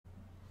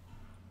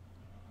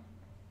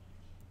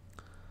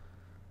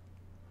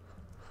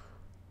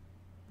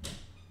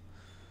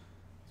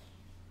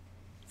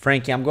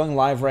Frankie, I'm going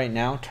live right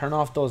now. Turn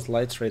off those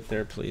lights right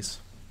there, please.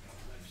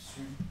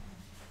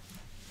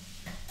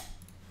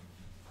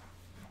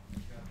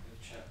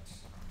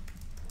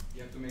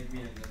 You have to make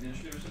me an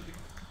administrator or something?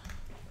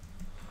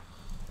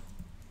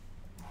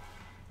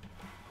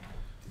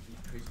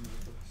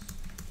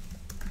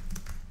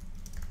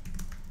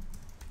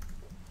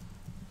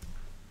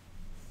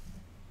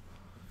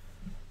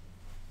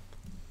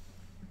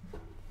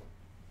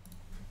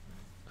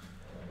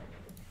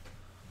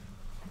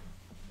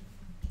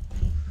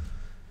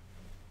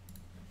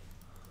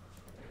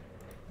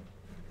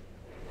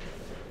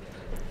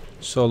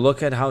 So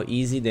look at how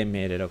easy they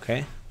made it,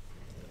 okay?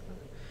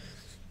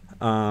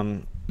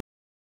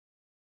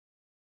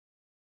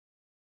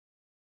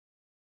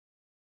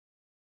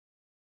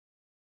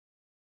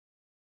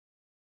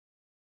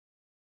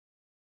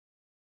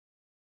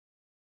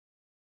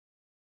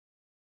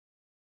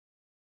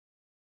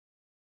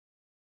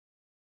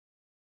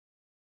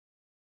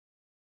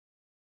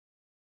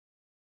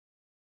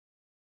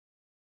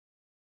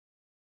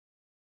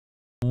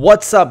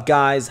 What's up,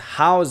 guys?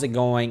 How's it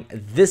going?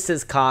 This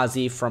is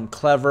Kazi from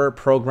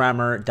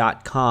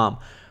cleverprogrammer.com.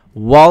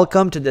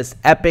 Welcome to this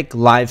epic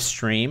live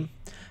stream.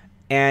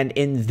 And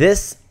in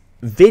this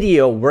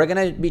video, we're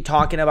going to be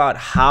talking about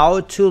how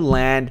to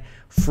land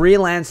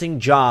freelancing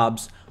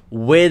jobs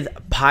with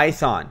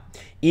Python,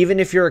 even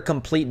if you're a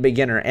complete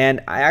beginner.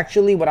 And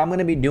what I'm going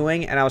to be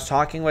doing, and I was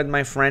talking with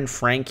my friend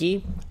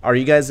Frankie. Are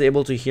you guys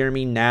able to hear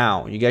me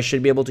now? You guys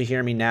should be able to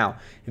hear me now.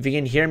 If you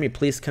can hear me,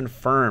 please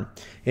confirm.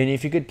 And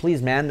if you could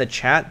please man the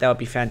chat, that would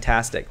be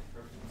fantastic.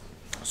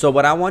 So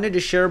what I wanted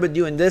to share with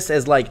you in this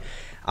is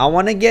I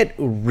want to get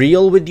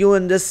real with you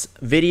in this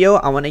video.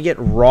 I want to get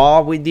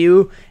raw with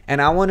you,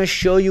 and I want to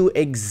show you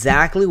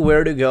exactly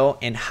where to go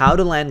and how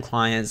to land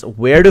clients,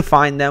 where to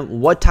find them,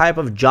 what type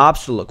of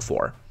jobs to look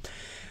for.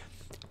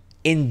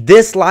 In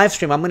this live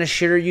stream, I'm going to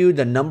share you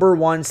the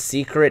 #1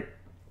 secret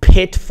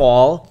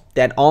pitfall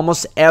that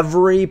almost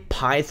every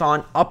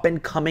Python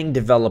up-and-coming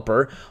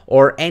developer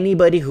or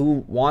anybody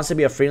who wants to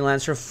be a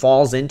freelancer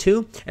falls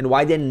into, and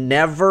why they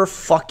never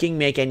fucking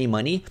make any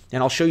money.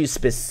 And I'll show you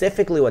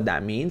specifically what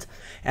that means.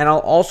 And I'll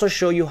also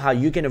show you how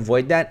you can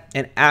avoid that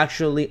and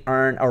actually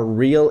earn a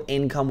real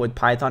income with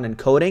Python and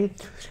coding.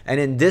 And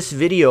in this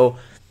video,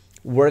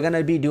 we're going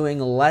to be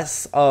doing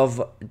less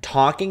of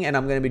talking, and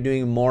I'm going to be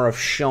doing more of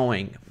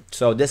showing.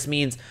 So this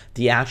means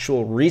the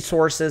actual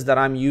resources that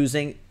I'm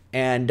using,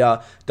 and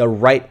the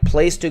right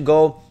place to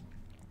go,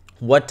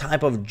 what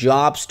type of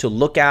jobs to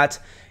look at,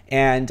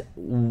 and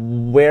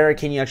where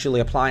can you actually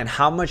apply, and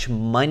how much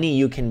money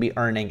you can be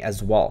earning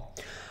as well.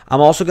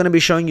 I'm also going to be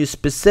showing you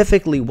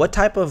specifically what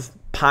type of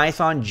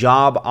Python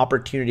job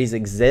opportunities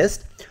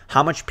exist,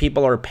 how much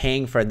people are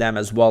paying for them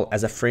as well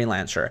as a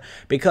freelancer.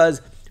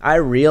 Because I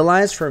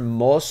realize for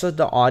most of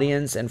the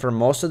audience and for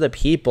most of the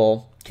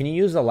people, can you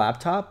use a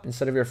laptop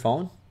instead of your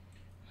phone?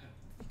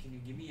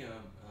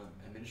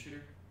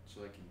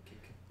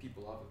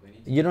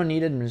 You don't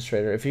need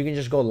administrator. If you can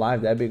just go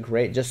live, that'd be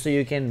great. Just so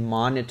you can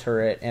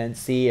monitor it and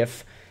see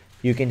if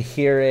you can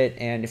hear it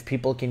and if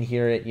people can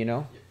hear it, you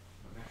know?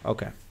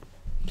 Okay.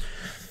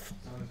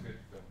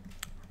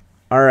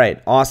 All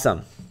right.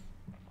 Awesome.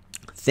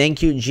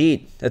 Thank you,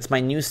 Jeet. That's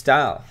my new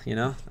style, you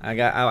know?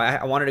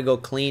 I wanted to go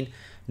clean.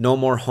 No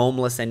more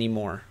homeless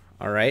anymore.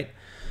 All right.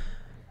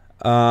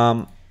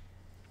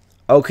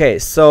 Okay.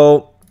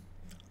 So,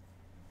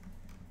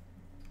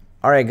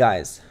 all right,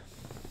 guys.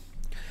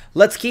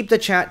 Let's keep the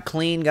chat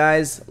clean,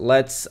 guys.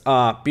 Let's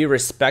be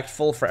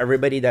respectful for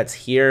everybody that's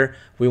here.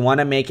 We want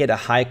to make it a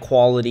high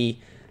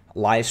quality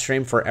live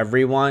stream for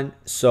everyone.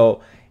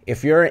 So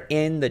if you're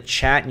in the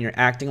chat and you're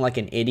acting like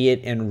an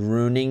idiot and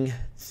ruining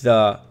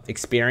the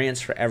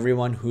experience for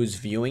everyone who's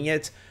viewing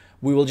it,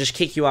 we will just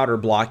kick you out or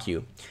block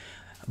you.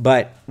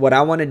 But what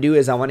I want to do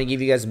is I want to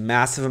give you guys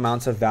massive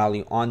amounts of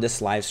value on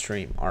this live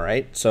stream. All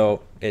right.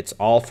 So it's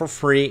all for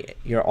free.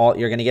 You're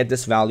going to get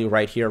this value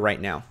right here, right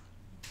now.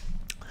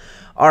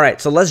 All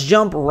right, so let's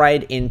jump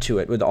right into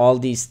it with all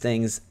these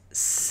things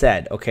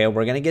said. Okay,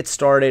 we're going to get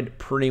started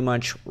pretty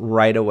much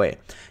right away.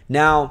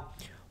 Now,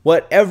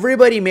 what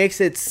everybody makes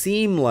it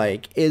seem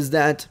like is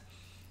that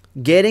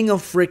getting a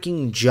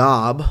freaking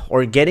job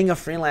or getting a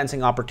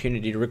freelancing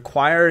opportunity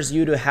requires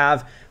you to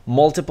have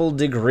multiple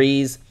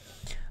degrees,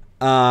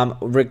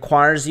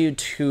 requires you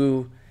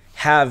to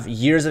have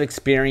years of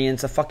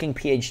experience, a fucking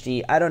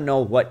PhD. I don't know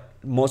what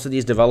most of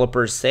these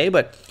developers say,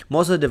 but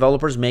most of the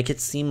developers make it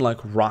seem like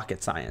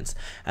rocket science.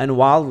 And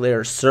while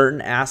there are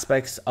certain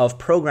aspects of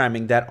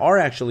programming that are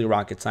actually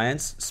rocket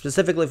science,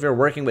 specifically if you're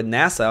working with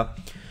NASA,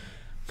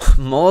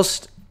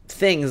 most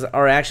things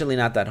are actually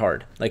not that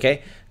hard.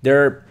 Okay,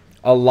 they're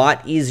a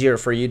lot easier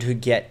for you to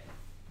get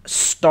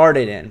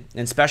started in,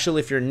 and especially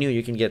if you're new,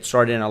 you can get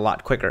started in a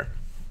lot quicker.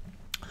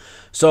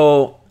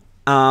 So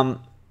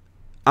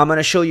I'm going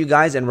to show you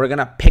guys, and we're going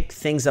to pick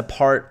things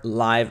apart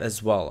live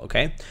as well,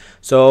 okay?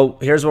 So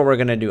here's what we're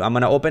going to do. I'm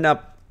going to open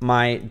up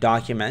my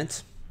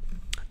document,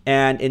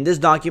 and in this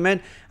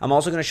document, I'm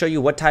also going to show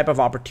you what type of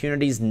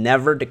opportunities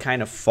never to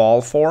kind of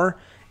fall for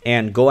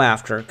and go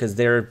after, because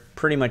they're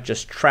pretty much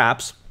just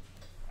traps.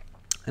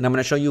 And I'm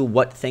going to show you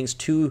what things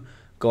to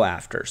go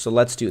after. So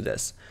let's do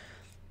this.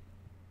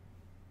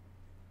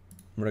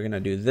 We're going to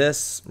do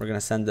this. We're going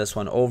to send this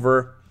one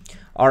over.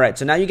 All right,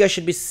 so now you guys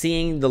should be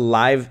seeing the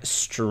live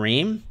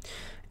stream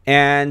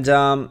and,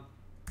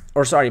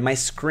 or sorry, my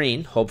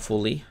screen,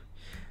 hopefully.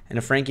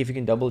 And Frank, if you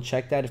can double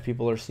check that, if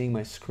people are seeing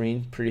my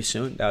screen pretty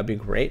soon, that would be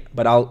great.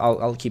 But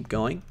I'll keep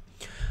going.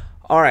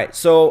 All right,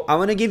 so I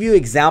want to give you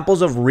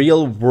examples of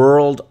real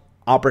world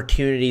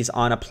opportunities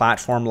on a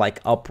platform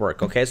like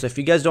Upwork. Okay, so if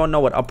you guys don't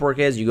know what Upwork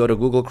is, you go to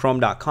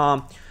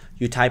googlechrome.com,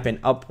 you type in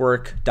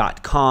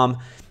upwork.com,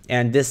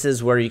 and this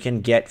is where you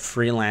can get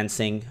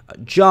freelancing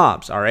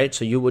jobs. All right,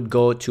 so you would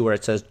go to where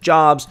it says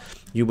jobs,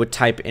 you would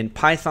type in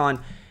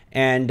Python,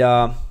 and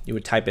you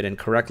would type it in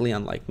correctly,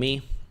 unlike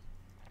me.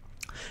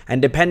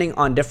 And depending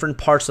on different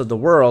parts of the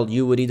world,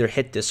 you would either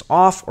hit this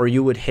off or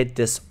you would hit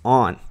this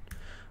on.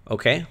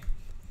 Okay,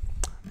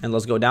 and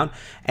let's go down.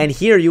 And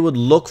here you would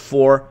look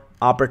for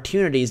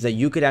opportunities that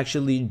you could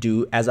actually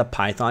do as a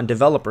Python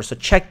developer. So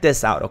check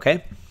this out,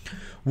 okay?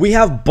 We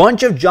have a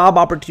bunch of job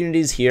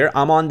opportunities here.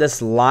 I'm on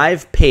this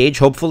live page.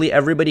 Hopefully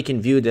everybody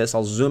can view this.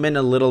 I'll zoom in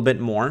a little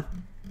bit more.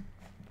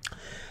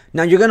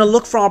 Now you're going to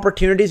look for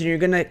opportunities and you're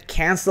going to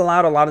cancel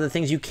out a lot of the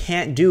things you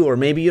can't do, or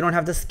maybe you don't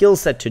have the skill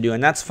set to do,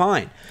 and that's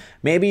fine.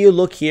 Maybe you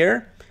look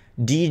here,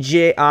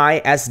 DJI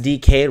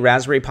SDK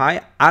Raspberry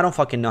Pi. I don't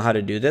fucking know how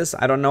to do this.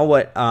 I don't know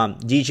what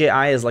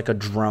DJI is, like a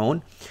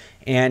drone.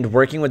 And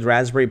working with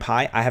Raspberry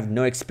Pi, I have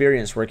no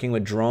experience working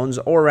with drones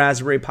or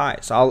Raspberry Pi.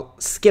 So I'll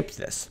skip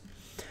this.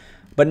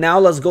 But now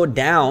let's go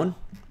down,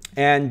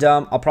 and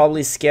I'll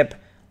probably skip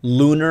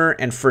lunar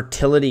and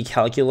fertility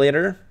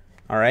calculator.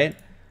 All right.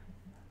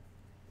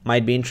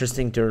 Might be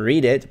interesting to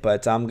read it,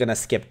 but I'm going to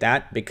skip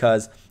that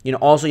because, you know,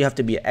 also you have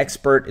to be an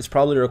expert. It's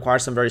probably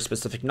requires some very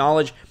specific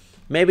knowledge.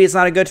 Maybe it's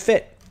not a good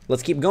fit.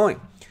 Let's keep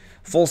going.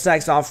 Full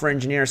stack software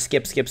engineer,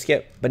 skip, skip,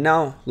 skip. But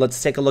now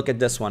let's take a look at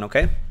this one,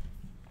 okay?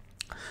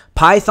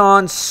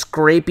 Python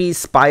Scrapy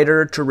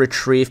Spider to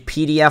retrieve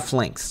PDF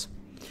links.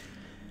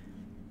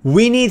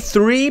 We need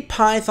 3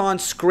 Python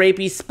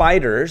Scrapy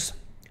Spiders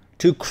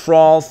to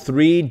crawl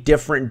 3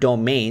 different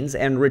domains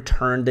and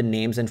return the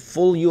names and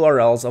full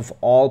URLs of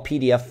all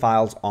PDF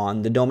files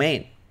on the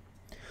domain.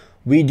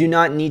 We do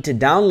not need to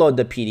download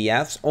the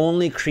PDFs,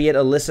 only create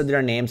a list of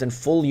their names and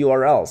full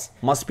URLs.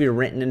 Must be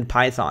written in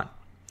Python.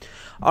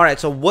 All right,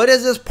 so what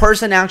is this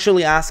person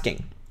actually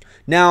asking?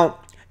 Now,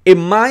 it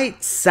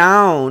might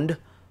sound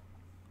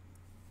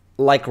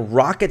like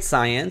rocket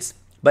science,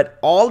 but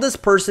all this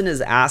person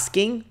is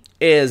asking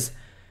is,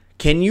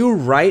 can you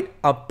write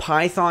a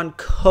Python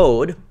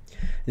code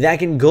that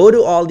can go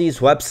to all these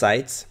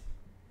websites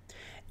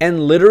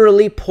and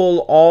literally pull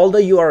all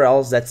the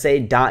URLs that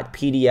say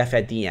 .pdf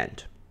at the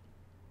end?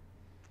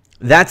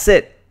 That's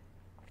it.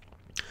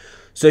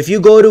 So if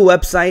you go to a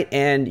website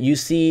and you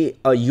see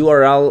a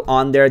URL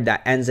on there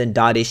that ends in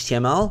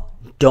 .html,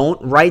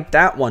 don't write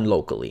that one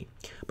locally,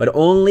 but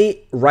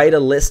only write a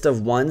list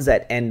of ones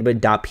that end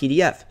with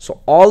 .pdf.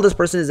 So all this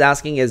person is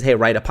asking is, hey,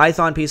 write a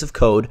Python piece of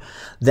code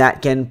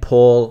that can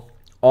pull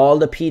all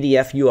the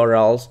PDF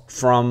URLs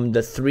from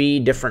the 3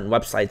 different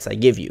websites I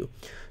give you.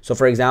 So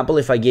for example,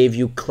 if I gave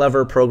you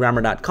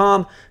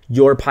cleverprogrammer.com,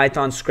 your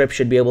Python script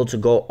should be able to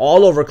go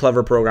all over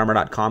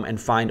cleverprogrammer.com and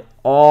find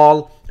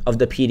all of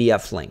the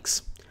PDF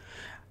links.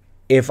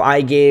 If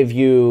I gave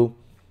you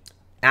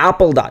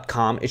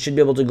apple.com, it should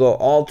be able to go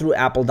all through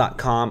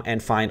apple.com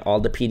and find all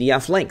the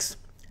PDF links.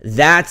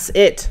 That's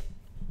it.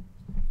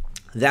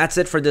 That's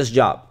it for this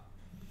job.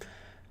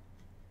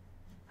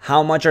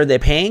 How much are they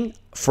paying?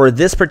 For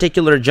this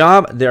particular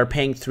job, they're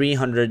paying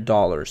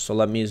 $300. So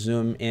let me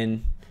zoom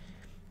in.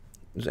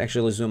 Let's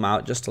actually zoom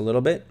out just a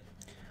little bit.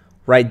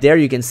 Right there,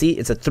 you can see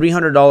it's a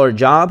 $300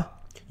 job.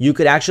 You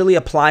could actually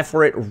apply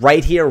for it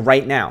right here,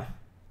 right now.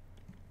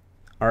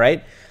 All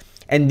right?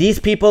 And these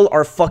people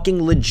are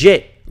fucking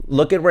legit.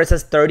 Look at where it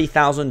says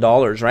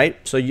 $30,000, right?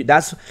 So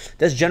that's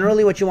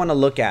generally what you want to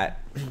look at.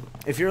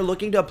 If you're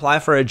looking to apply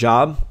for a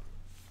job,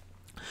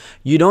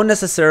 you don't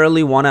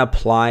necessarily want to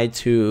apply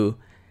to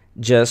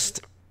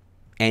just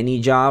any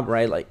job,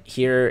 right? Like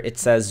here it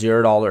says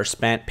 $0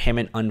 spent,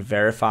 payment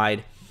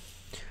unverified.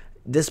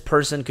 This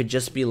person could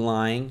just be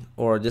lying,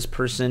 or this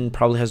person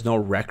probably has no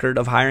record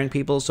of hiring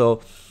people,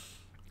 so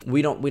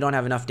we don't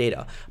have enough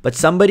data. But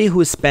somebody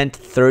who spent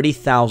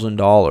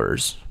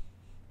 $30,000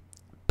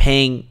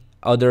 paying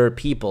other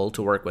people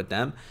to work with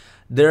them,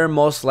 they're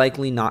most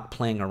likely not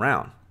playing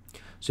around.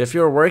 So if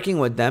you're working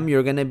with them,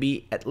 you're going to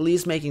be at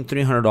least making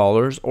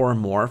 $300 or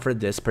more for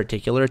this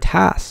particular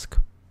task.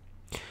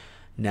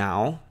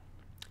 Now,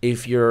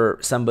 if you're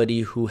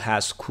somebody who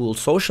has cool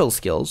social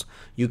skills,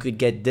 you could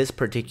get this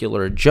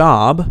particular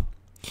job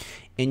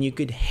and you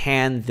could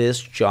hand this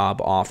job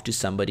off to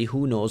somebody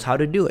who knows how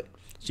to do it.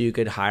 So you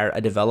could hire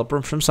a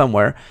developer from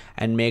somewhere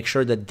and make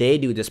sure that they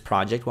do this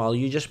project while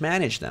you just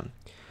manage them.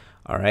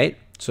 All right.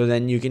 So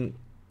then you can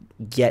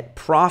get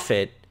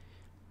profit,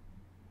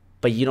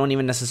 but you don't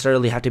even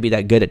necessarily have to be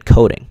that good at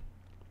coding.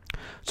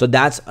 So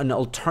that's an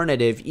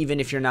alternative, even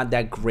if you're not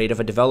that great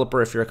of a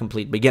developer, if you're a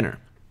complete beginner.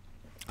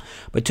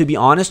 But to be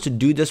honest, to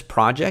do this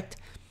project,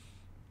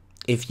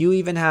 if you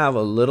even have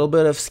a little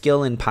bit of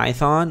skill in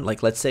Python,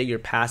 like let's say you're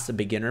past the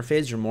beginner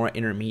phase, you're more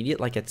intermediate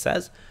like it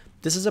says,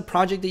 this is a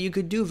project that you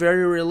could do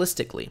very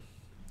realistically.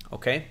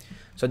 Okay,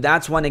 so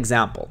that's one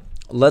example.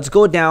 Let's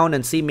go down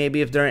and see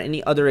maybe if there are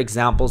any other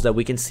examples that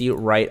we can see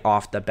right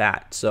off the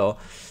bat. So,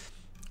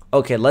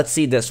 okay, let's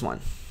see this one.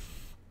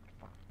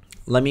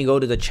 Let me go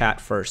to the chat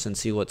first and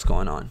see what's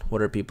going on.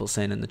 What are people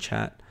saying in the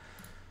chat?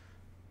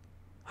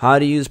 How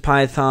to use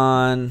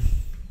Python.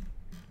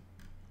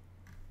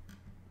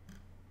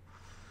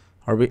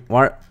 Are we?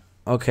 What?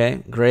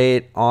 Okay,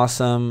 great,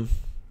 awesome.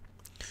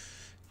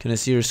 Can I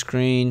see your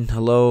screen?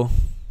 Hello.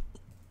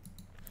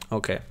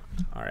 Okay,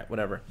 all right,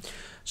 whatever.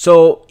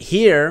 So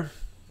here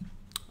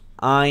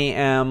I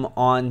am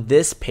on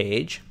this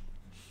page,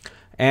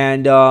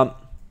 and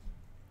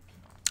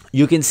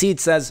you can see it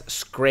says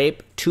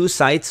scrape 2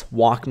 sites,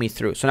 walk me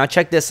through. So now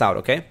check this out,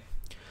 okay?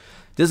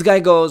 This guy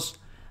goes,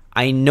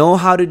 I know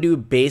how to do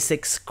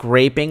basic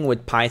scraping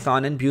with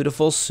Python and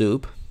Beautiful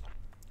Soup.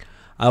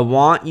 I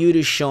want you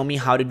to show me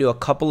how to do a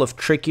couple of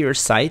trickier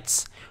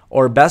sites,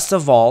 or best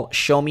of all,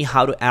 show me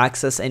how to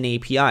access an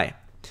API.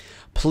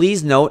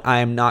 Please note, I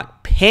am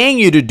not paying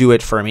you to do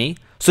it for me.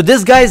 So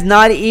this guy's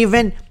not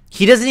even,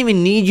 he doesn't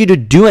even need you to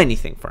do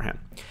anything for him.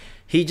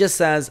 He just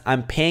says,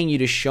 I'm paying you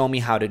to show me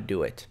how to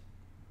do it.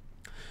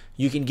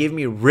 You can give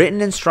me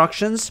written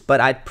instructions,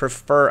 but I'd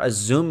prefer a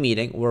Zoom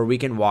meeting where we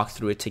can walk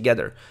through it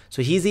together.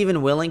 So he's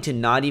even willing to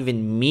not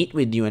even meet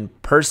with you in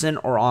person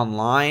or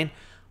online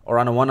or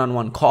on a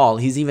one-on-one call.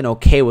 He's even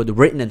okay with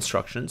written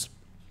instructions.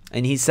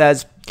 And he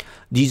says,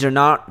 these are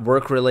not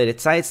work-related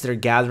sites. They're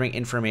gathering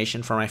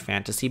information for my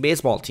fantasy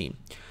baseball team.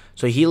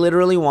 So he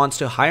literally wants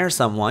to hire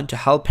someone to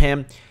help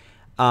him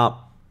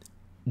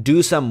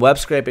do some web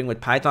scraping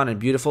with Python and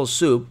Beautiful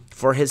Soup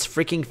for his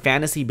freaking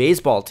fantasy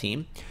baseball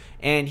team.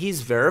 And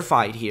he's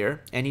verified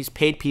here, and he's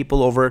paid a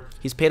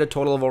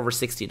total of over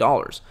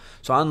 $60.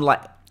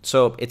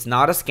 So it's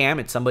not a scam.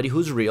 It's somebody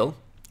who's real,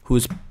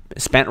 who's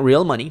spent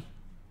real money.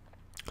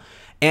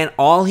 And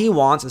all he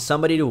wants is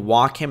somebody to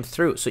walk him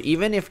through. So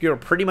even if you're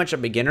pretty much a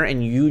beginner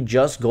and you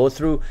just go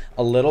through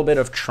a little bit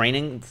of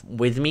training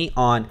with me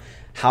on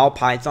how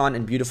Python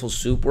and Beautiful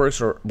Soup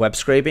works or web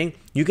scraping,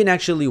 you can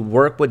actually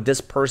work with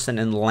this person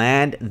and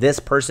land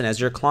this person as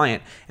your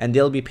client, and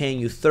they'll be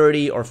paying you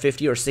 $30 or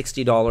 $50 or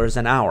 $60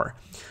 an hour.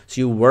 So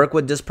you work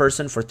with this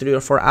person for 3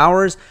 or 4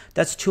 hours,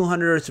 that's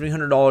 $200 or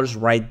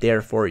 $300 right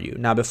there for you.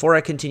 Now, before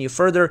I continue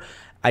further,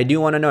 I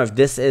do want to know if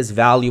this is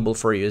valuable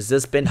for you. Has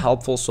this been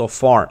helpful so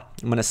far?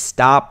 I'm going to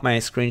stop my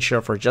screen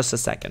share for just a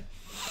second.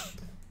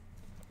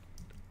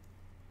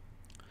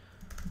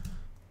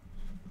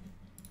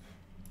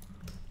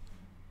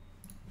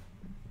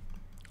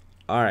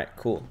 All right,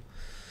 cool.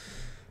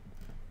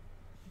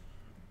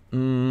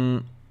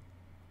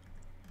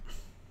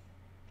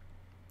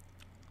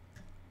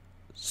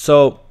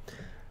 So,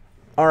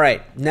 all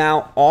right,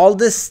 now all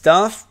this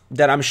stuff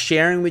that I'm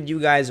sharing with you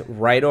guys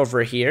right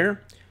over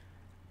here,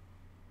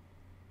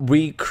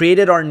 we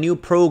created our new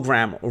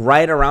program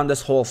right around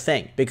this whole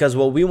thing, because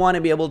what we want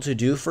to be able to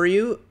do for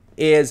you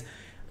is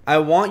I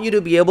want you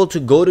to be able to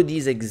go to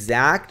these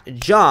exact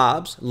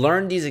jobs,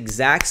 learn these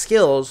exact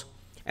skills,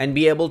 and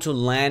be able to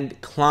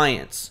land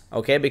clients,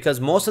 okay?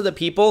 Because most of the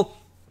people,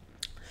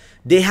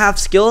 they have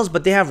skills,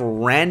 but they have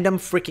random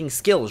freaking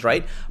skills,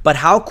 right? But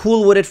how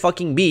cool would it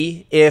fucking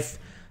be if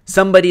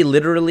somebody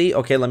literally,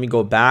 okay, let me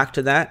go back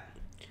to that.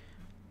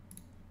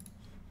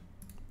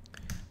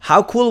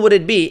 How cool would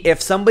it be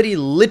if somebody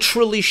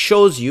literally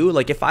shows you,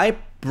 like if I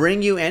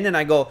bring you in and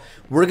I go,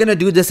 we're going to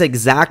do this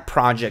exact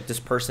project this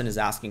person is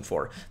asking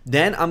for.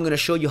 Then I'm going to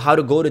show you how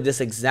to go to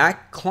this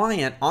exact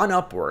client on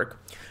Upwork,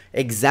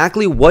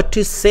 exactly what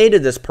to say to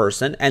this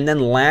person, and then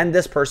land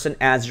this person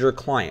as your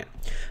client.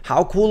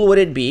 How cool would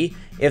it be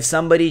if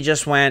somebody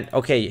just went,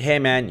 okay, hey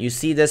man, you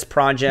see this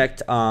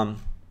project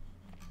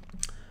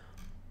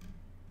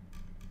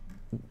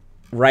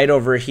right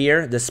over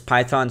here, this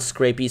Python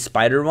Scrapey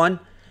Spider one?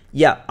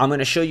 Yeah, I'm going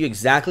to show you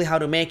exactly how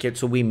to make it.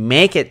 So we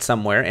make it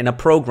somewhere in a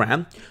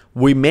program.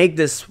 We make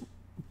this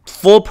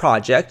full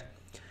project,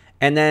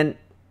 and then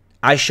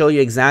I show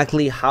you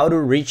exactly how to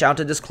reach out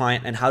to this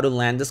client and how to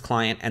land this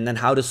client, and then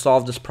how to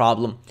solve this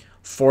problem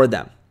for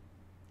them.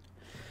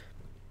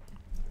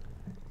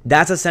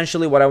 That's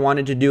essentially what I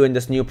wanted to do in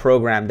this new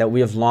program that we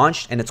have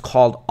launched, and it's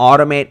called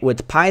Automate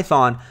with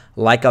Python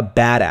Like a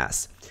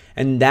Badass.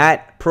 And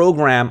that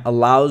program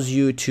allows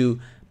you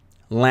to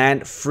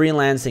land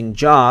freelancing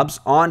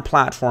jobs on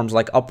platforms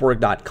like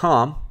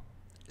Upwork.com,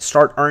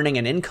 start earning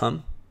an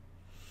income,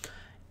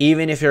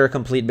 even if you're a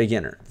complete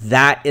beginner.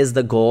 That is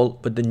the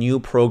goal with the new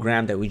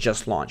program that we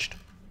just launched.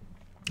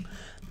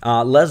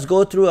 Let's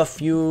go through a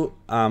few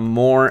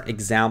more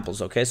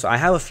examples, okay? So I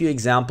have a few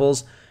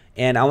examples,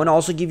 and I want to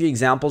also give you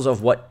examples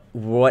of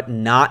what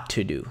not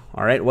to do,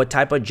 all right? What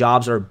type of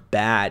jobs are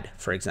bad,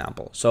 for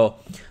example. So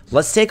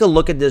let's take a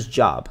look at this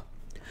job.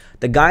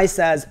 The guy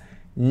says,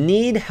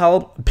 need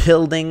help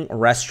building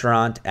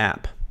restaurant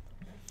app.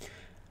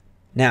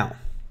 Now,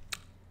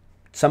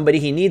 somebody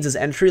he needs is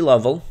entry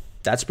level,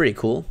 That's pretty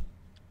cool.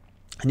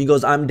 And he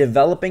goes, I'm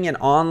developing an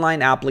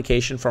online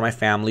application for my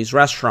family's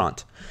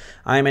restaurant.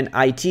 I'm an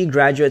IT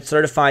graduate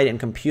certified in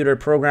computer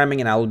programming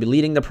and I will be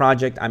leading the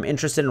project. I'm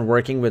interested in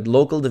working with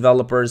local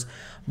developers,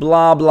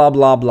 blah, blah,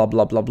 blah, blah,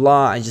 blah, blah,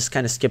 blah. I just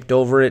kind of skipped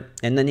over it.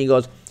 And then he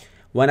goes,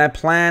 when I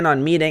plan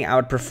on meeting, I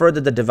would prefer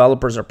that the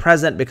developers are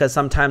present because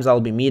sometimes I'll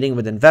be meeting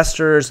with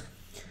investors.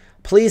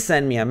 Please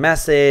send me a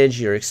message,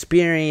 your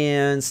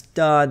experience,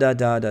 da, da,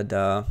 da, da,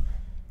 da.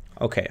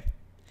 Okay.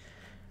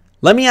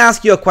 Let me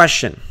ask you a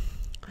question.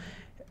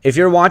 If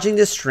you're watching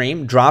this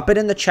stream, drop it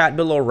in the chat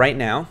below right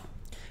now.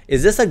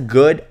 Is this a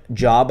good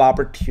job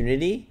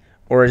opportunity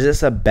or is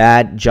this a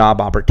bad job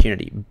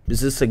opportunity?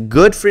 Is this a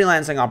good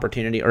freelancing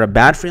opportunity or a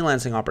bad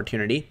freelancing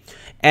opportunity?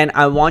 And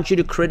I want you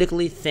to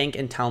critically think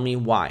and tell me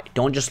why.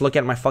 Don't just look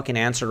at my fucking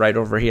answer right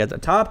over here at the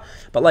top,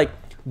 but like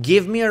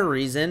give me a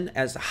reason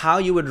as how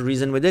you would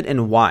reason with it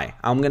and why.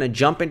 I'm going to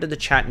jump into the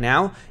chat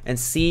now and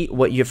see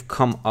what you've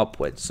come up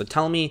with. So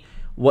tell me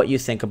what you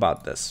think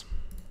about this.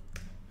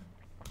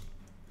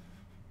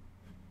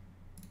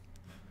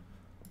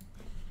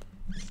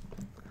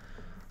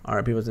 All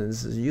right, people think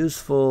this is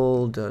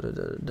useful. Da, da,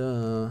 da,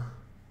 da.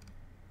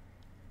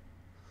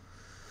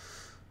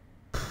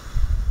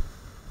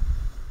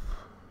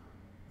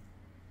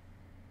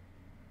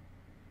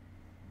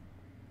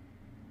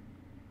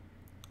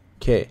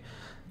 Okay,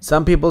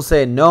 some people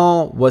say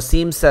no.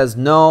 Wasim says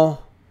no.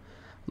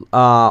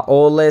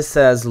 Ole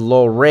says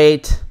low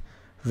rate.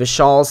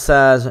 Vishal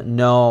says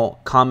no.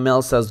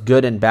 Kamil says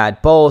good and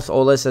bad both.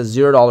 Ole says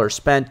 $0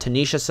 spent.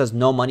 Tanisha says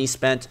no money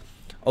spent.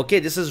 Okay,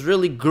 this is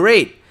really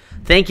great.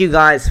 Thank you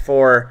guys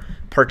for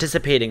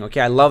participating. Okay,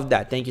 I love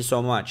that. Thank you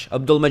so much.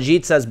 Abdul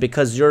Majid says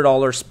because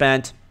 $0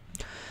 spent.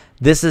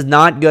 This is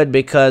not good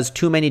because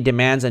too many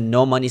demands and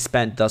no money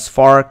spent thus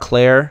far.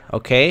 Claire,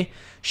 okay.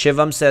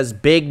 Shivam says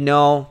big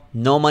no,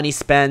 no money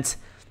spent.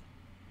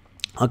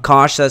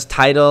 Akash says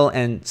title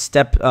and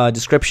step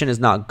description is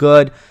not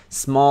good.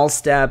 Small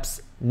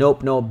steps,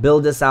 nope, no.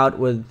 Build this out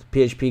with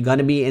PHP.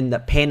 Gonna be in the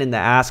pain in the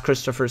ass,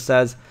 Christopher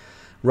says.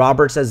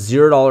 Robert says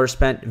 $0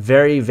 spent.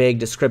 Very vague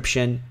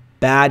description.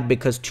 Bad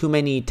because too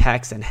many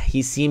texts and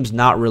he seems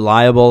not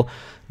reliable.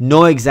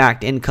 No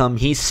exact income.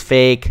 He's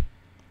fake.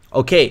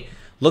 Okay.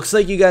 Looks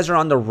like you guys are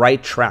on the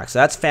right track. So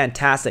that's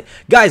fantastic.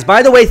 Guys,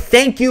 by the way,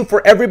 thank you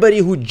for everybody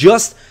who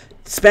just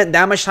spent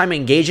that much time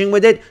engaging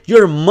with it.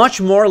 You're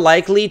much more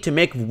likely to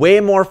make way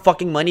more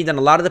fucking money than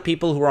a lot of the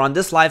people who are on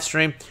this live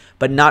stream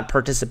but not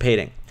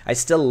participating. I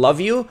still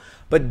love you,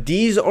 but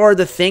these are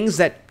the things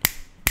that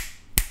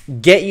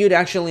get you to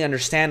actually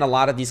understand a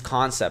lot of these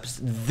concepts.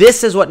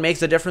 This is what makes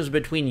the difference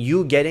between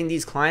you getting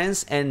these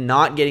clients and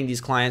not getting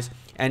these clients,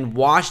 and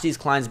watch these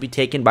clients be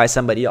taken by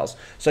somebody else.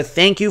 So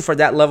thank you for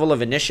that level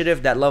of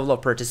initiative, that level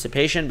of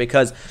participation,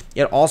 because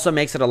it also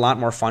makes it a lot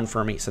more fun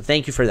for me. So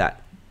thank you for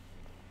that.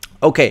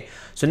 Okay,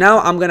 so now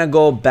I'm going to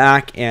go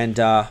back and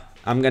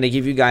I'm going to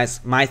give you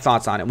guys my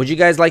thoughts on it. Would you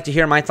guys like to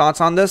hear my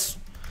thoughts on this?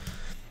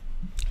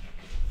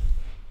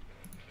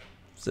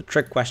 It's a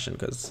trick question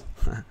because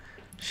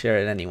share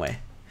it anyway.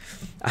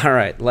 All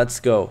right, let's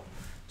go.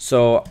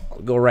 So I'll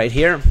go right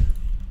here.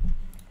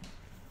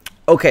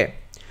 Okay.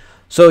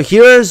 So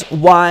here's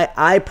why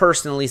I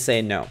personally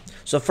say no.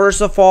 So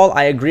first of all,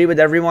 I agree with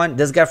everyone.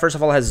 This guy, first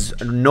of all, has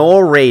no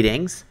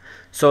ratings.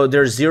 So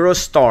there's 0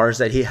 stars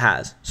that he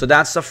has. So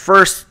that's the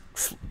first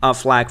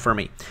flag for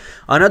me.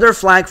 Another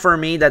flag for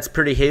me that's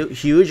pretty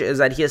huge is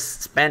that he has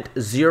spent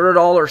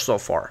 $0 so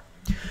far.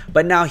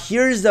 But now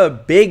here's the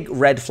big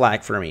red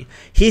flag for me.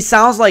 He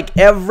sounds like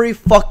every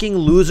fucking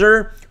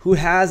loser who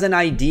has an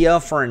idea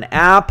for an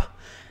app,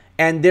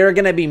 and they're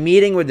going to be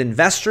meeting with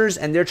investors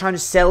and they're trying to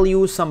sell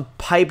you some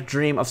pipe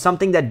dream of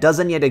something that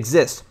doesn't yet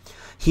exist.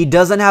 He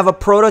doesn't have a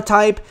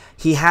prototype.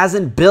 He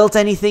hasn't built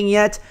anything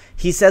yet.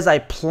 He says, I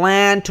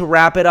plan to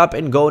wrap it up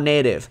and go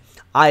native.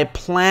 I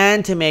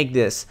plan to make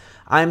this.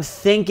 I'm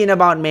thinking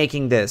about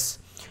making this.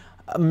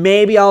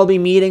 Maybe I'll be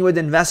meeting with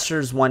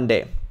investors one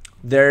day.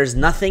 There's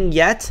nothing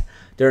yet.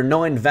 There are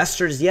no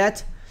investors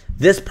yet.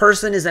 This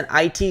person is an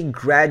IT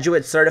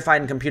graduate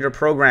certified in computer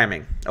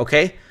programming.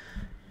 Okay?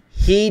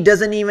 He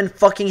doesn't even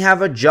fucking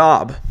have a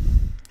job.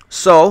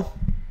 So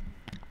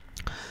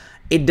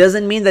it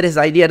doesn't mean that his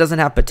idea doesn't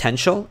have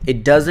potential.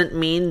 It doesn't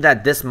mean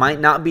that this might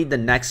not be the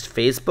next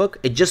Facebook.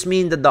 It just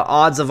means that the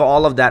odds of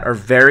all of that are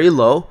very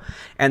low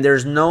and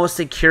there's no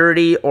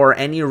security or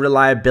any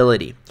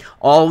reliability.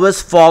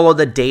 Always follow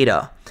the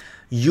data.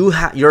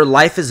 Your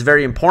life is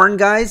very important,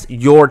 guys.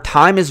 Your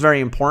time is very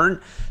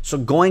important. So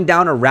going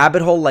down a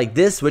rabbit hole like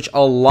this, which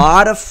a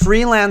lot of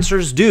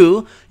freelancers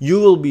do, you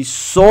will be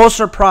so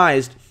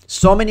surprised.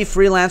 So many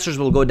freelancers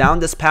will go down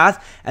this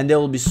path and they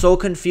will be so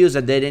confused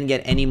that they didn't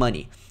get any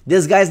money.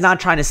 This guy's not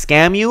trying to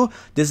scam you.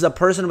 This is a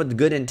person with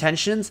good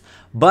intentions,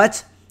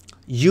 but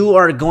you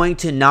are going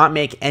to not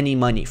make any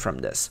money from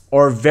this,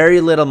 or very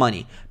little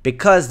money,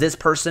 because this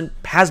person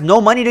has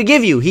no money to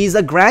give you. He's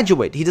a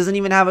graduate. He doesn't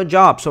even have a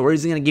job. So where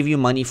is he going to give you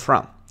money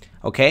from?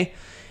 Okay.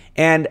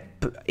 And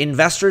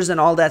investors and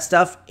all that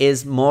stuff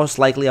is most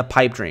likely a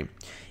pipe dream.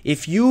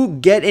 If you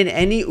get in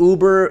any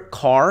Uber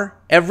car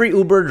every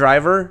Uber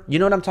driver, you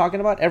know what I'm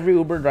talking about? Every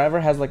Uber driver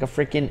has like a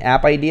freaking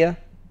app idea.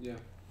 Yeah.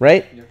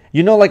 Right? Yeah.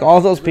 You know, like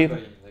all those people,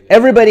 Like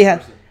everybody has,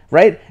 person.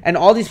 right? And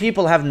all these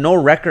people have no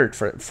record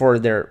for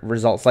their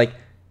results. Like,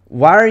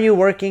 why are you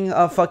working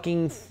a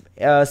fucking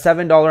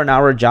 $7 an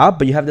hour job,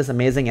 but you have this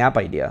amazing app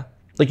idea?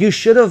 Like, you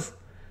should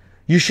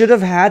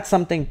have had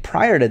something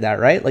prior to that,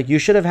 right? Like, you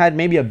should have had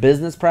maybe a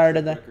business prior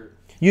to that. Record.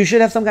 You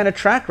should have some kind of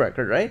track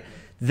record, right?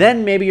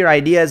 Then maybe your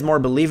idea is more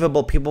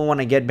believable. People want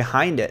to get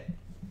behind it.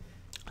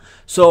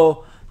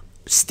 So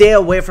stay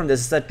away from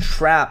this. It's a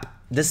trap.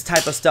 This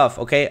type of stuff,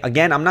 okay?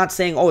 Again, I'm not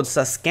saying, oh, it's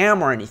a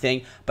scam or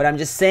anything, but I'm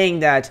just saying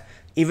that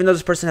even though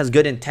this person has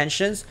good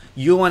intentions,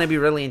 you want to be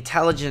really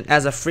intelligent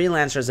as a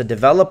freelancer, as a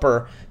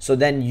developer, so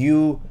then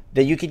you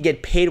could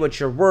get paid what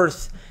you're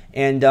worth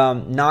and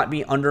not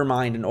be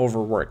undermined and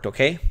overworked,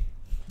 okay?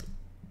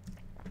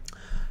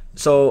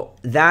 So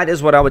that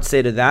is what I would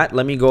say to that.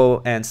 Let me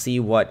go and see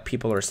what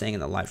people are saying in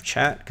the live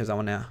chat because I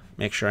want to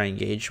make sure I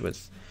engage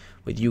with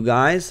you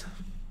guys.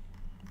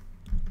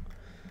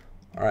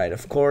 All right,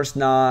 of course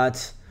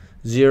not.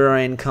 Zero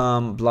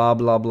income, blah,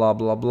 blah, blah,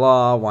 blah,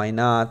 blah. Why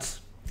not?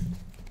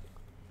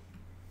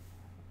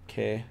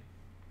 Okay.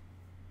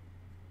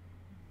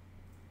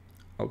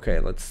 Okay,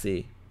 let's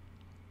see.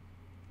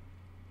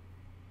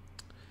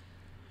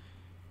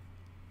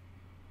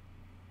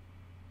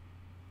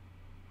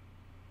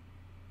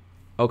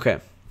 Okay.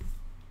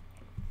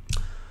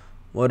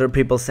 What are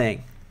people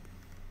saying?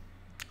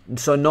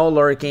 So no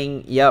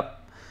lurking.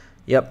 Yep.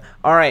 Yep.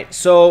 All right.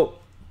 So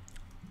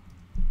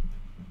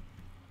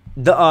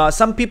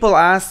some people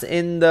asked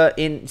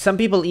some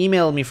people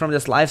emailed me from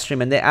this live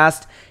stream and they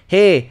asked,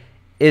 hey,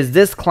 is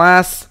this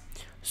class,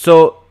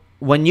 so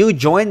when you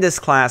join this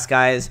class,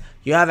 guys,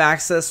 you have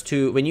access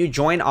to, when you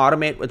join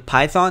Automate with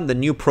Python, the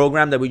new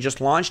program that we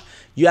just launched,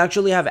 you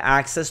actually have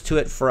access to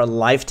it for a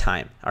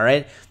lifetime. All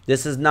right,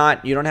 this is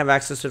not, you don't have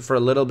access to it for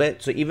a little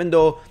bit. So even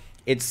though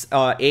it's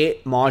a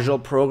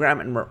 8-module program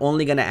and we're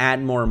only going to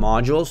add more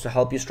modules to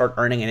help you start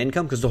earning an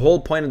income, because the whole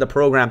point of the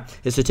program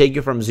is to take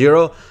you from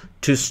zero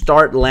to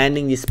start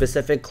landing these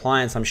specific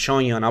clients I'm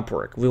showing you on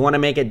Upwork. We want to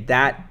make it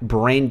that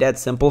brain dead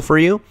simple for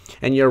you,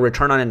 and your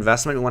return on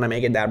investment, we want to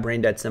make it that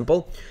brain dead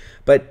simple.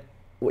 But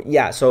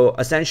yeah, so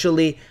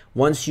essentially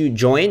once you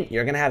join,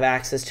 you're going to have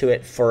access to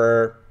it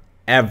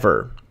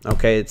forever.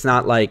 Okay, it's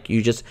not like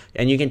you just,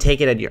 and you can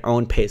take it at your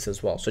own pace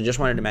as well. So just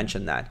wanted to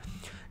mention that.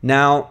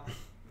 Now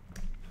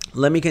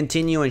let me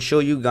continue and show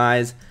you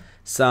guys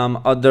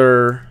some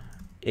other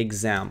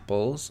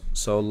examples.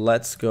 So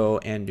let's go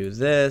and do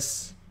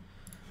this.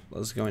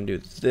 Let's go and do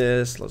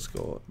this. Let's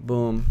go,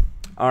 boom.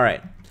 All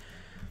right.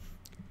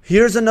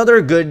 Here's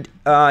another good,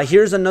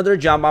 here's another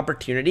job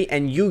opportunity,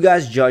 and you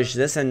guys judge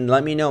this and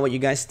let me know what you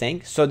guys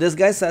think. So this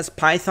guy says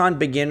Python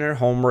beginner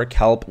homework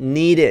help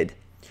needed.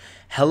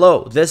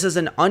 Hello, this is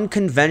an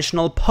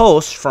unconventional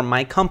post from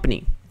my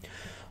company.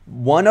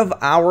 One of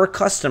our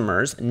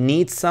customers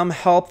needs some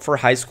help for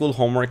high school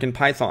homework in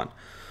Python.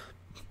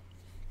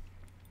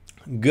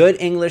 Good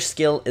English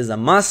skill is a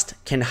must,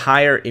 can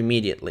hire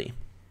immediately.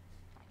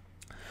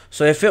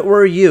 So if it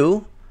were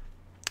you,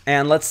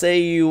 and let's say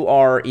you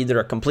are either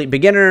a complete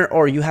beginner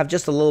or you have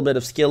just a little bit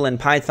of skill in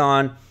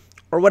Python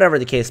or whatever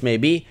the case may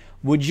be,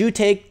 would you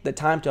take the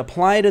time to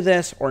apply to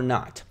this or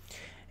not?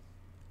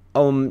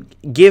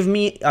 Give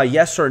me a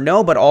yes or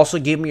no, but also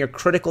give me your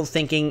critical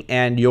thinking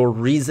and your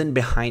reason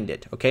behind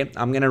it. Okay,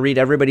 I'm gonna read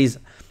everybody's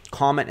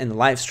comment in the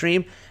live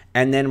stream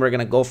and then we're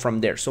gonna go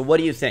from there. So what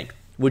do you think?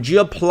 Would you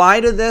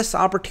apply to this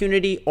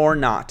opportunity or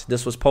not?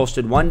 This was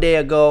posted 1 day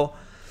ago,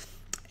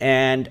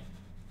 and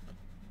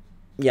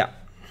yeah,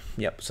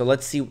 yep. So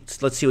let's see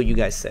what you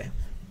guys say.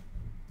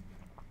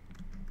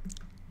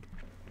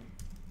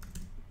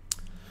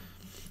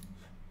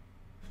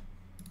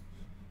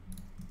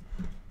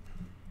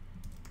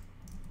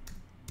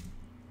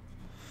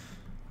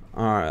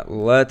 All right,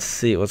 let's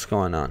see what's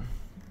going on.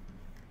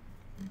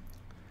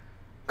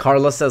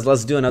 Carlos says,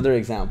 let's do another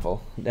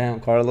example. Damn,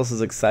 Carlos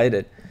is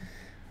excited.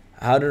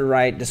 How to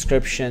write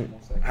description,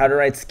 how to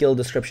write skill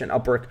description,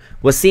 Upwork.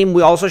 Wasim,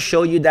 we also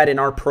show you that in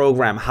our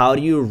program. How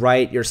do you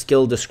write your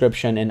skill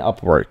description in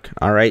Upwork?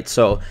 All right,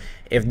 so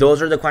if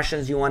those are the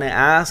questions you want to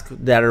ask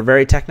that are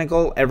very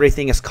technical,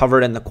 everything is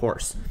covered in the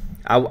course.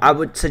 I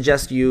would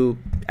suggest you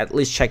at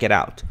least check it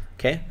out,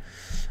 okay?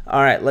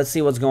 All right, let's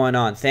see what's going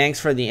on. Thanks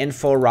for the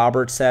info,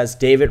 Robert says.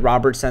 David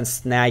Robertson,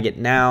 snag it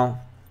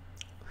now.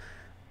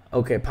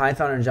 Okay,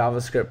 Python and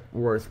JavaScript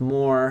worth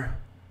more.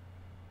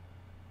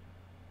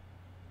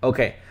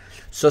 Okay,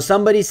 so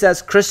somebody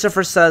says,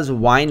 Christopher says,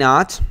 why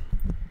not?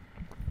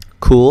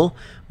 Cool.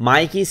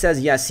 Mikey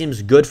says, yeah,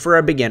 seems good for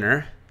a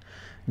beginner.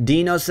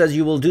 Dino says,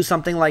 you will do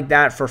something like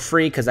that for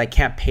free because I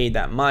can't pay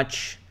that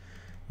much.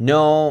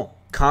 No.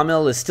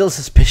 Kamil is still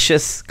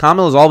suspicious.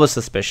 Kamil is always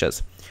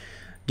suspicious.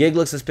 Gig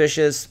looks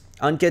suspicious.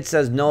 Ankit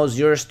says, no,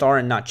 0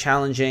 and not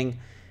challenging.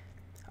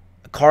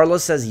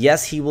 Carlos says,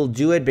 yes, he will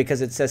do it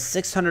because it says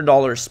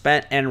 $600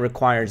 spent and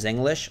requires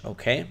English.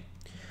 Okay.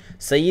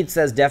 Saeed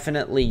says,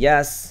 definitely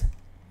yes.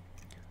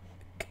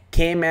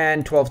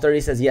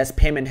 Kman1230 says, yes,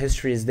 payment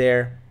history is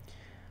there.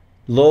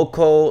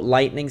 Loco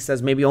Lightning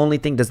says maybe only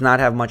thing does not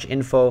have much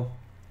info.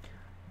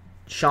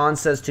 Sean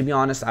says, to be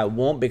honest, I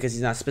won't because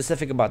he's not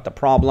specific about the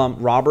problem.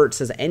 Robert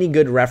says any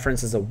good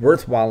reference is a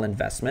worthwhile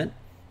investment.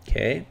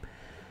 Okay.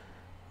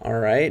 All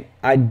right.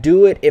 I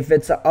do it if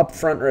it's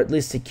upfront or at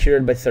least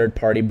secured by third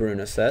party,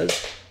 Bruno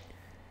says.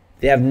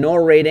 They have no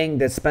rating.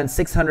 They spent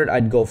 $600.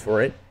 I'd go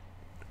for it.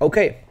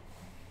 Okay.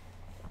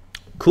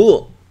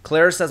 Cool.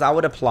 Claire says I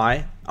would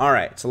apply. All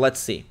right. So let's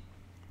see.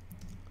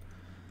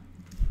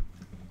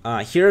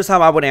 Here's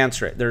how I would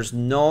answer it. There's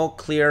no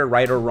clear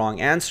right or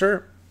wrong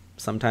answer.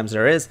 Sometimes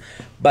there is,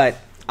 but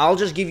I'll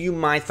just give you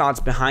my thoughts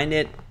behind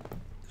it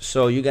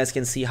so you guys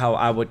can see how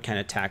I would kind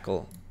of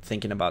tackle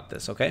thinking about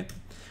this, okay?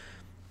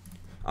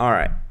 All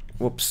right.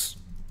 Whoops.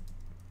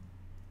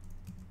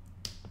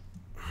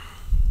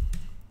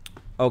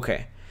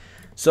 Okay.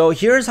 So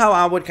here's how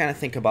I would kind of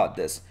think about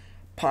this.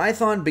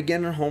 Python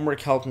beginner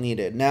homework help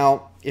needed.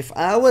 Now, if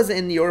I was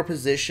in your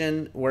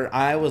position where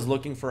I was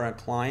looking for a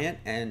client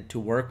and to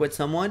work with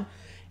someone,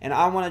 and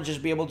I want to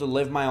just be able to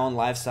live my own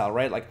lifestyle,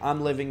 right? Like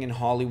I'm living in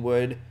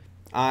Hollywood.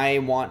 I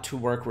want to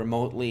work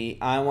remotely.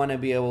 I want to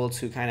be able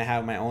to kind of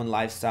have my own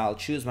lifestyle,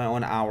 choose my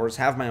own hours,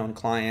 have my own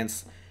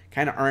clients,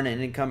 kind of earn an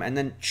income, and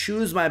then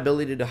choose my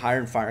ability to hire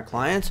and fire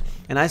clients.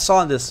 And I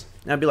saw this,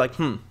 and I'd be like,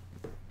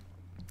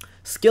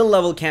 skill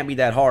level can't be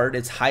that hard.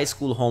 It's high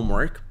school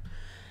homework.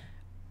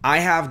 I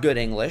have good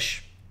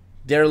English.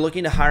 They're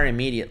looking to hire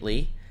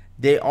immediately.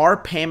 They are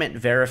payment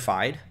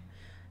verified.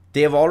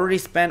 They have already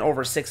spent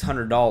over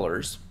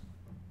 $600.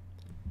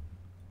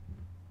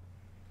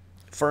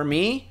 For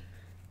me,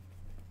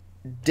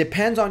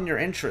 depends on your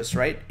interest,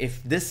 right?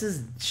 If this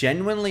is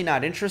genuinely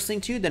not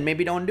interesting to you, then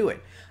maybe don't do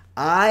it.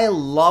 I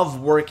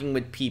love working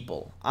with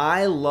people.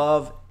 I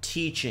love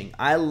teaching.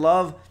 I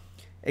love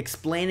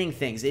explaining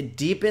things. It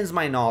deepens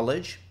my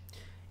knowledge.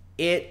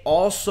 It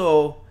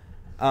also,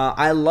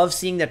 I love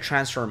seeing the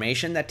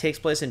transformation that takes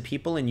place in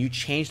people and you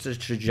change the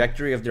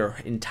trajectory of their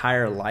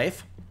entire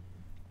life.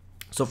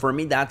 So for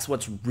me, that's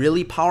what's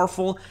really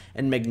powerful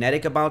and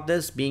magnetic about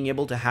this, being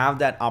able to have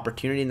that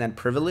opportunity and that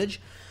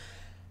privilege.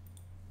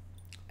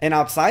 And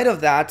outside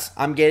of that,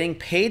 I'm getting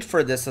paid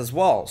for this as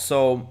well.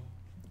 So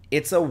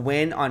it's a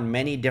win on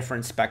many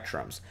different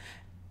spectrums.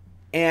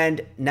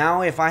 And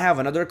now if I have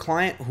another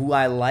client who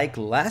I like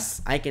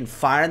less, I can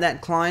fire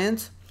that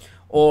client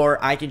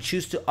or I can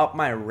choose to up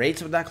my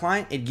rates with that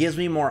client. It gives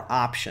me more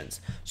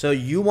options. So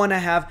you want to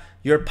have,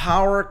 your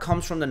power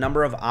comes from the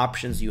number of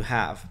options you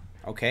have,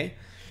 okay?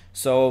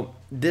 So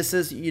this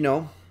is, you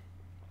know,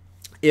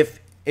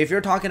 if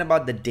you're talking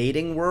about the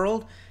dating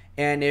world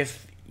and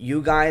if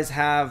you guys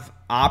have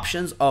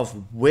options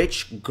of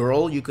which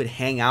girl you could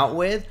hang out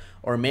with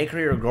or make her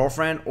your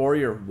girlfriend or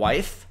your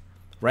wife,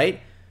 right?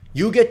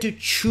 You get to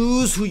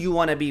choose who you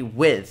want to be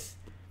with.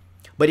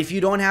 But if you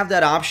don't have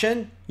that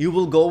option, you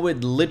will go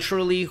with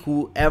literally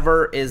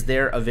whoever is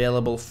there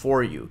available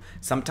for you.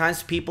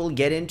 Sometimes people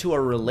get into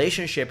a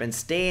relationship and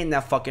stay in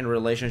that fucking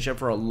relationship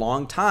for a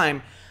long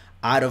time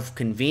out of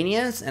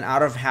convenience and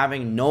out of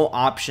having no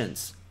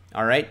options.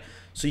 All right.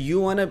 So you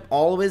want to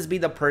always be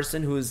the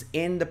person who's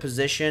in the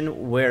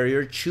position where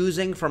you're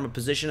choosing from a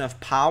position of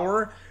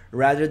power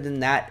rather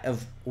than that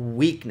of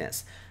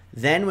weakness.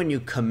 Then when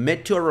you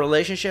commit to a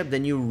relationship,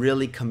 then you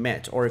really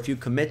commit. Or if you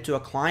commit to a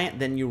client,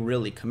 then you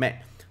really commit.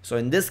 So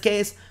in this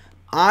case,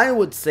 I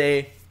would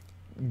say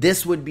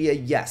this would be a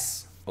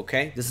yes.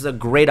 Okay. This is a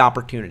great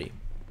opportunity.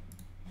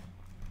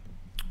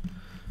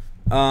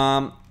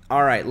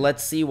 All right,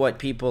 let's see what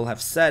people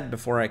have said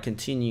before I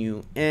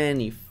continue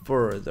any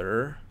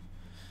further.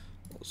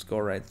 Let's go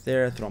right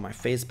there, throw my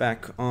face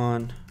back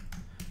on.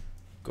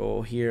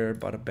 Go here,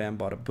 bada bam,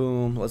 bada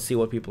boom. Let's see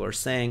what people are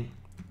saying.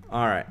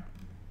 All right.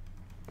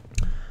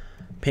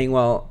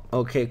 Pingwell,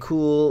 okay,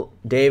 cool.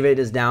 David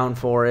is down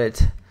for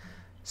it.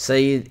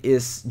 Saeed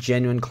is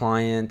genuine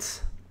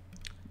client.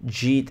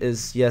 Jeet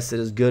is, yes, it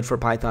is good for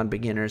Python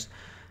beginners.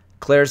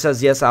 Claire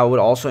says, yes, I would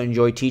also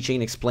enjoy teaching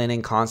and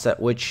explaining concept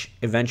which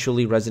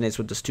eventually resonates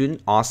with the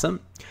student.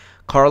 Awesome.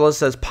 Carla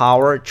says,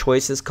 power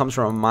choices comes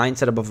from a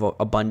mindset of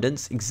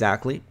abundance.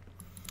 Exactly.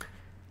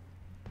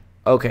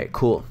 Okay,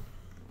 cool.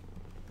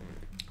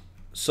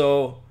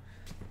 So,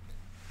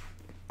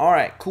 all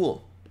right,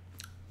 cool.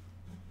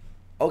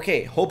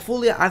 Okay,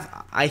 hopefully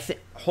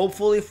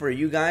hopefully for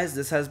you guys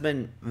this has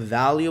been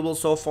valuable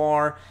so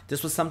far.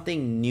 This was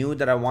something new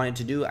that I wanted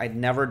to do. I'd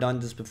never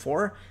done this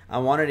before. I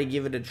wanted to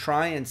give it a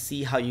try and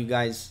see how you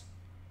guys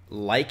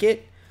like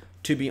it.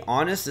 To be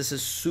honest, this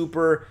is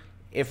super,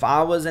 if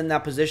I was in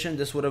that position,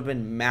 this would have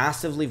been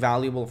massively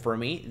valuable for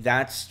me.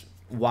 That's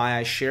why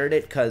I shared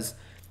it, because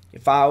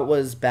if I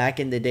was back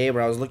in the day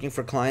where I was looking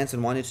for clients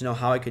and wanted to know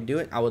how I could do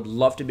it, I would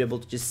love to be able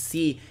to just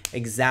see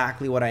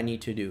exactly what I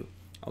need to do.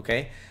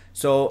 Okay.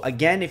 So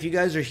again, if you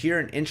guys are here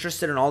and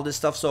interested in all this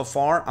stuff so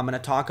far, I'm going to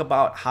talk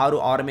about how to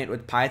automate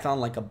with Python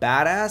like a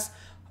badass,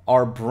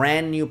 our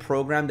brand new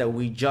program that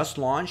we just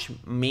launched.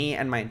 Me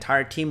and my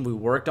entire team, we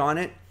worked on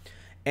it.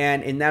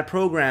 And in that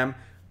program,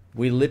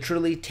 we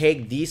literally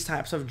take these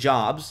types of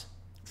jobs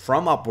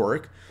from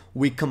Upwork.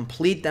 We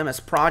complete them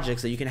as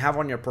projects that you can have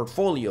on your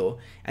portfolio,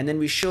 and then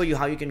we show you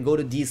how you can go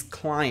to these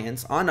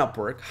clients on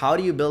Upwork. How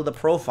do you build a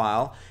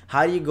profile?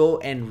 How do you go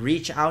and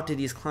reach out to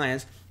these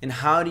clients? And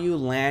how do you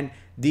land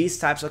these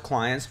types of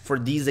clients for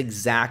these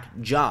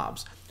exact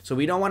jobs? So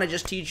we don't want to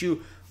just teach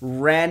you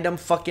random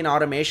fucking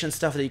automation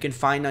stuff that you can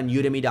find on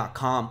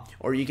udemy.com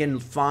or you can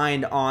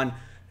find on,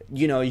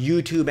 you know,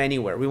 YouTube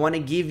anywhere. We want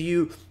to give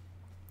you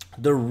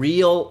the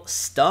real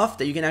stuff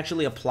that you can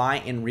actually apply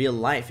in real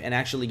life and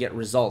actually get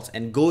results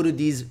and go to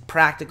these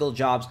practical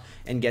jobs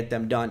and get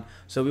them done.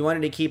 So we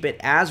wanted to keep it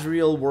as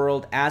real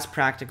world, as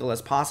practical as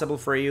possible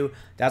for you.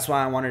 That's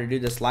why I wanted to do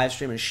this live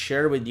stream and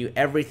share with you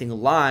everything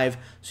live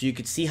so you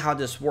could see how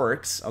this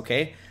works,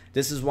 okay?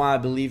 This is why I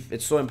believe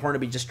it's so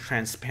important to be just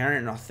transparent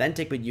and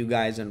authentic with you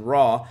guys and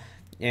raw.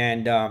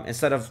 And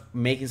instead of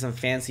making some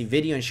fancy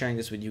video and sharing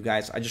this with you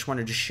guys, I just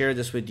wanted to share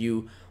this with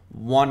you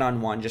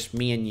one-on-one, just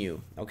me and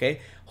you, okay?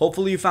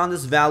 Hopefully you found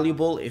this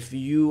valuable. If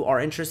you are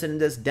interested in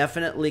this,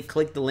 definitely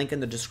click the link in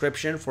the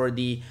description for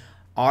the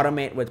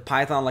Automate with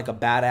Python Like a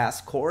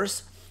Badass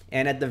course.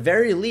 And at the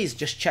very least,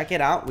 just check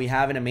it out. We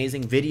have an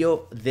amazing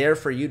video there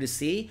for you to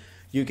see.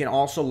 You can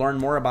also learn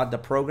more about the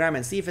program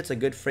and see if it's a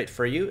good fit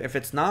for you. If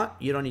it's not,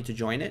 you don't need to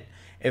join it.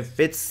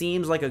 If it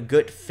seems like a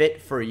good fit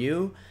for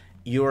you,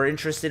 you're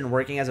interested in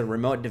working as a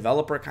remote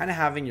developer, kind of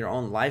having your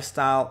own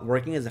lifestyle,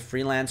 working as a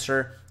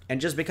freelancer, and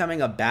just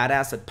becoming a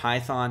badass at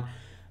Python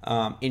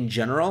in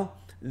general,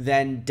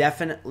 then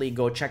definitely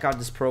go check out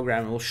this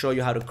program. We'll show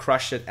you how to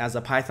crush it as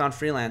a Python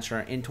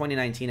freelancer in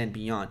 2019 and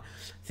beyond.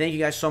 Thank you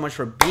guys so much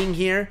for being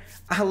here.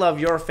 I love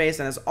your face,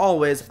 and as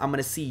always, I'm going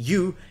to see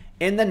you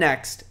in the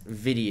next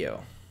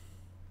video.